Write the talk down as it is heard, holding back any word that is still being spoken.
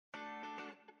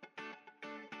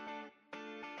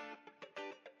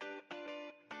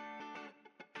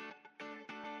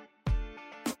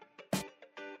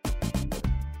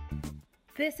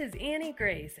This is Annie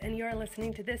Grace, and you are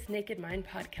listening to This Naked Mind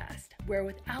podcast, where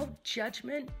without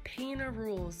judgment, pain, or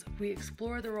rules, we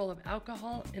explore the role of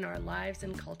alcohol in our lives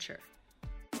and culture.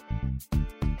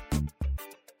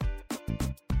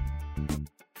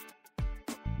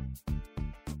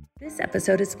 This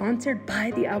episode is sponsored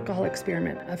by The Alcohol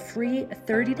Experiment, a free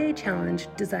 30-day challenge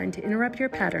designed to interrupt your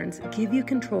patterns, give you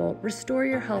control, restore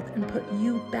your health, and put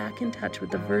you back in touch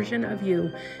with the version of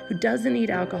you who doesn't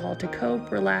need alcohol to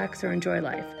cope, relax, or enjoy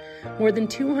life. More than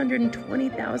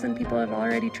 220,000 people have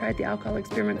already tried The Alcohol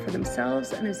Experiment for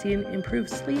themselves and have seen improved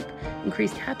sleep,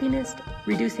 increased happiness,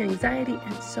 reduced anxiety,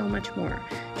 and so much more.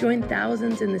 Join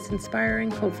thousands in this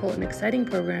inspiring, hopeful, and exciting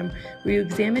program where you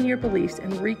examine your beliefs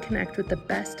and reconnect with the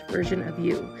best version of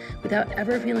you without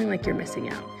ever feeling like you're missing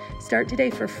out. Start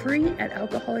today for free at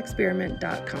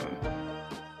alcoholexperiment.com.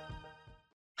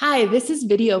 Hi, this is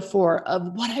video 4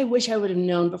 of What I Wish I Would Have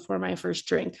Known Before My First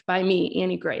Drink by me,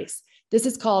 Annie Grace. This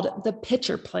is called The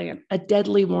Pitcher Plant, A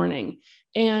Deadly Warning.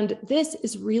 And this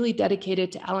is really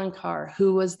dedicated to Alan Carr,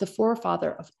 who was the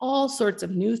forefather of all sorts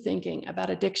of new thinking about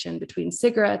addiction between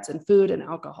cigarettes and food and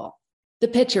alcohol. The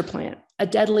Pitcher Plant, A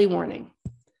Deadly Warning.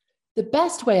 The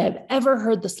best way I've ever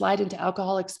heard the slide into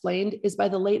alcohol explained is by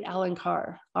the late Alan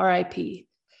Carr, R.I.P.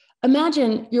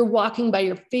 Imagine you're walking by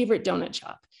your favorite donut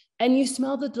shop and you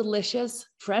smell the delicious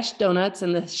fresh donuts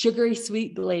and the sugary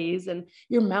sweet glaze and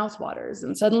your mouth waters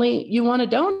and suddenly you want a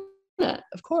donut,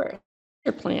 of course.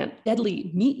 Your plant,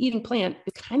 deadly meat-eating plant,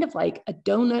 is kind of like a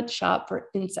donut shop for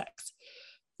insects.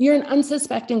 You're an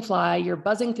unsuspecting fly, you're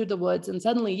buzzing through the woods and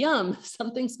suddenly, yum,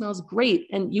 something smells great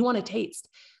and you want to taste.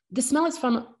 The smell is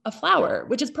from a flower,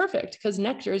 which is perfect because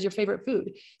nectar is your favorite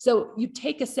food. So you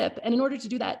take a sip, and in order to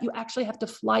do that, you actually have to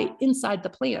fly inside the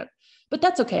plant. But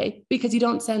that's okay because you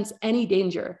don't sense any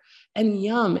danger. And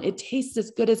yum, it tastes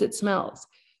as good as it smells.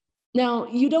 Now,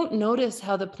 you don't notice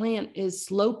how the plant is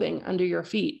sloping under your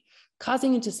feet,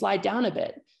 causing you to slide down a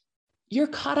bit. You're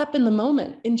caught up in the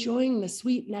moment, enjoying the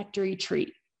sweet nectary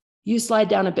treat. You slide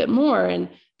down a bit more, and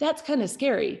that's kind of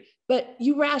scary, but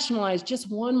you rationalize just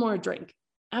one more drink.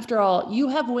 After all, you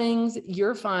have wings,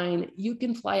 you're fine, you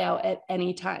can fly out at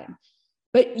any time.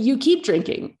 But you keep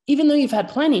drinking, even though you've had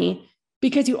plenty,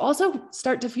 because you also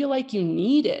start to feel like you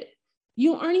need it.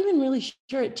 You aren't even really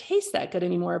sure it tastes that good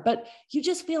anymore, but you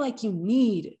just feel like you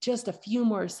need just a few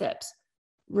more sips.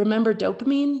 Remember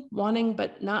dopamine, wanting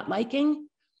but not liking?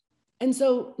 And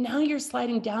so now you're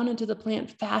sliding down into the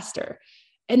plant faster,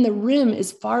 and the rim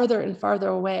is farther and farther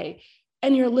away,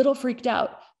 and you're a little freaked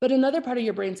out. But another part of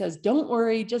your brain says, don't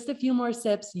worry, just a few more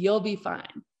sips, you'll be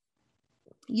fine.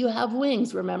 You have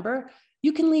wings, remember?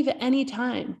 You can leave at any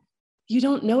time. You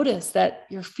don't notice that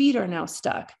your feet are now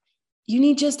stuck. You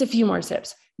need just a few more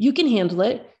sips. You can handle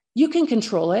it. You can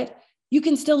control it. You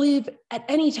can still leave at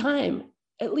any time.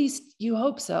 At least you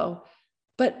hope so.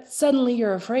 But suddenly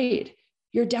you're afraid.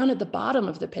 You're down at the bottom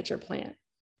of the pitcher plant.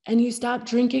 And you stop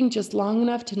drinking just long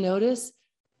enough to notice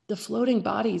the floating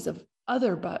bodies of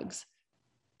other bugs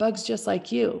just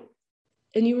like you.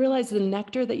 And you realize the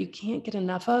nectar that you can't get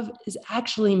enough of is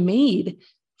actually made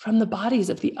from the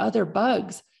bodies of the other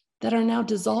bugs that are now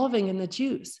dissolving in the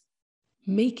juice,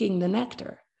 making the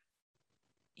nectar.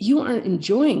 You aren't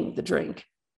enjoying the drink.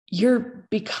 You're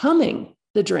becoming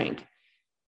the drink.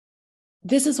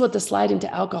 This is what the slide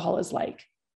into alcohol is like.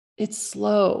 It's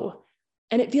slow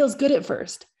and it feels good at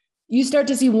first. You start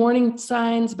to see warning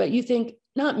signs, but you think,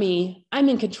 not me, I'm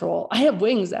in control. I have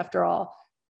wings after all.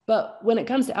 But when it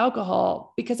comes to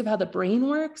alcohol, because of how the brain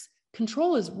works,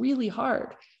 control is really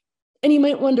hard. And you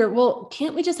might wonder, well,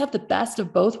 can't we just have the best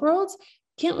of both worlds?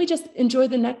 Can't we just enjoy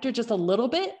the nectar just a little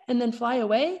bit and then fly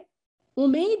away? Well,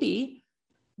 maybe,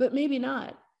 but maybe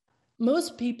not.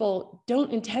 Most people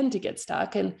don't intend to get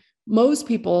stuck, and most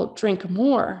people drink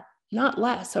more, not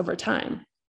less, over time.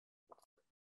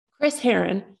 Chris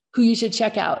Herron, who you should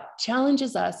check out,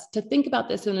 challenges us to think about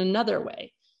this in another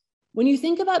way. When you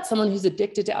think about someone who's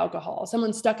addicted to alcohol,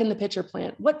 someone stuck in the pitcher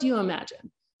plant, what do you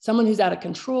imagine? Someone who's out of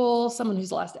control, someone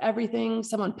who's lost everything,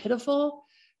 someone pitiful?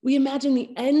 We imagine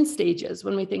the end stages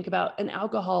when we think about an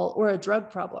alcohol or a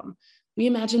drug problem. We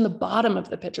imagine the bottom of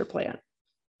the pitcher plant.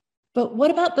 But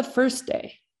what about the first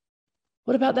day?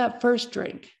 What about that first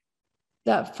drink,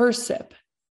 that first sip?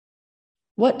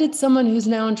 What did someone who's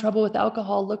now in trouble with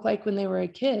alcohol look like when they were a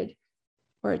kid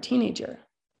or a teenager?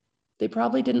 They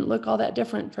probably didn't look all that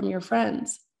different from your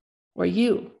friends or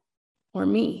you or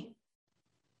me.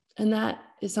 And that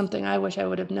is something I wish I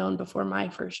would have known before my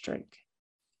first drink.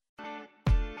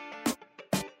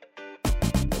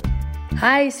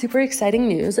 Hi, super exciting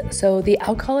news. So the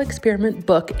Alcohol Experiment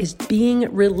book is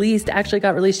being released, actually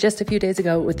got released just a few days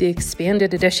ago with the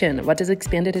expanded edition. What does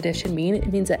expanded edition mean?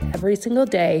 It means that every single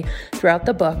day throughout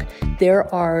the book,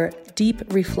 there are deep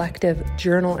reflective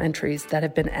journal entries that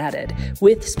have been added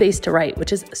with space to write,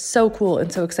 which is so cool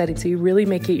and so exciting. So you really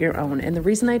make it your own. And the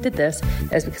reason I did this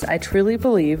is because I truly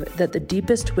believe that the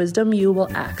deepest wisdom you will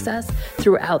access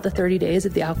throughout the 30 days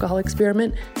of the Alcohol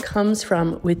Experiment comes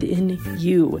from within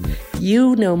you.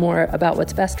 You know more about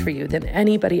what's best for you than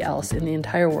anybody else in the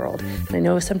entire world. And I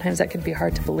know sometimes that can be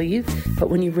hard to believe, but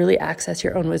when you really access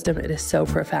your own wisdom, it is so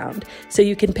profound. So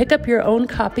you can pick up your own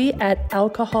copy at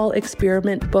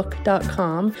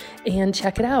alcoholexperimentbook.com and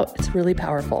check it out. It's really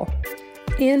powerful.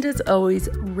 And as always,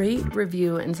 rate,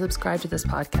 review, and subscribe to this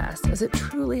podcast, as it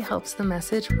truly helps the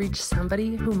message reach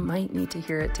somebody who might need to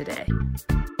hear it today.